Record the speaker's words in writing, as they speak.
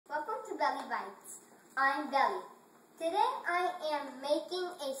Belly Bites. I'm Belly. Today I am making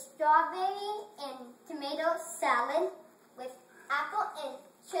a strawberry and tomato salad with apple and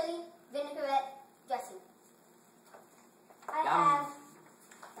chili vinaigrette dressing. I have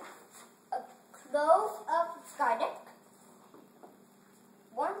a clove of garlic,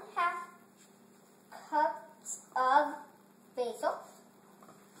 1/2 cups of basil,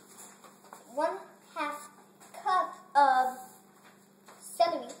 1/2 cup of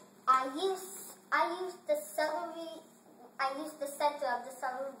celery. I use the celery. I use the center of the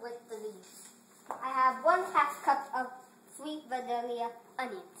celery with the leaves. I have 1/2 cup of sweet vanilla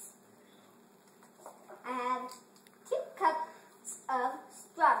onions. I have 2 cups of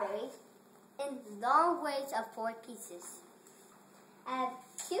strawberries in long waves of 4 pieces. I have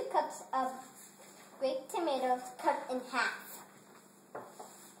 2 cups of grape tomatoes cut in half.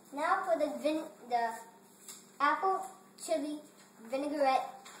 Now for the apple chili vinaigrette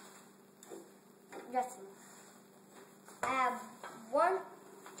dressing. I have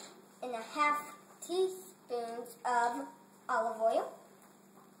 1.5 teaspoons of olive oil,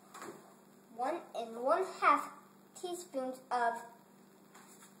 1 1/2 teaspoons of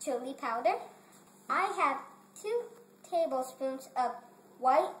chili powder. I have 2 tablespoons of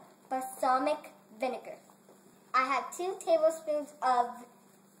white balsamic vinegar. I have 2 tablespoons of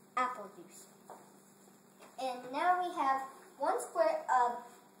apple juice. And now we have 1 square of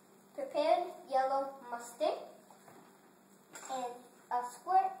prepared yellow mustard and a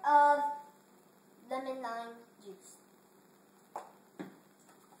squirt of lemon lime juice.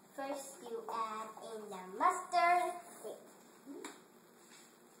 First you add in the mustard.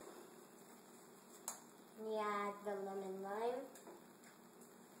 You add the lemon lime.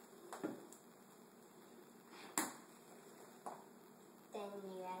 Then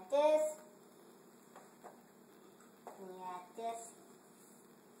you add this. And you add this.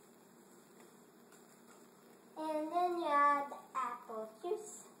 And then you add the apple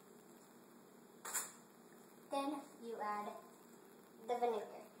juice. Then you add the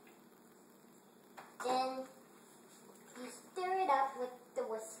vinegar. Then you stir it up with the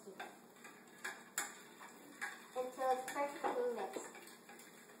whiskey until it's perfectly mixed.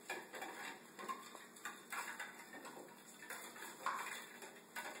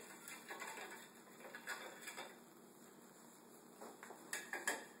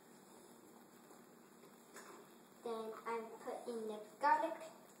 Then I put in the garlic.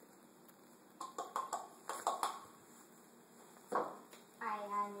 I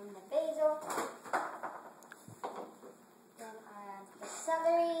add in the basil. Then I add the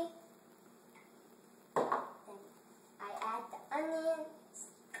celery. Then I add the onions.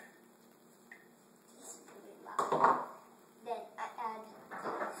 Just really loud. Then I add the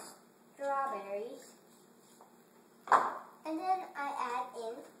strawberries. And then I add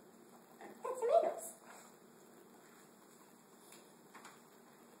in the tomatoes.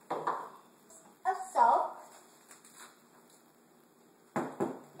 Of salt,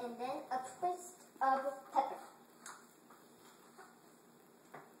 and then a twist of pepper.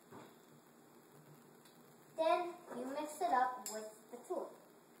 Then you mix it up with the tool.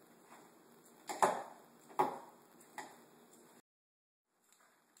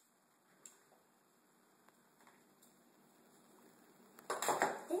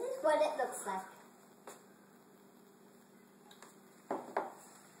 This is what it looks like.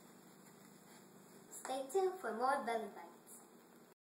 Stay tuned for more Belly Bites.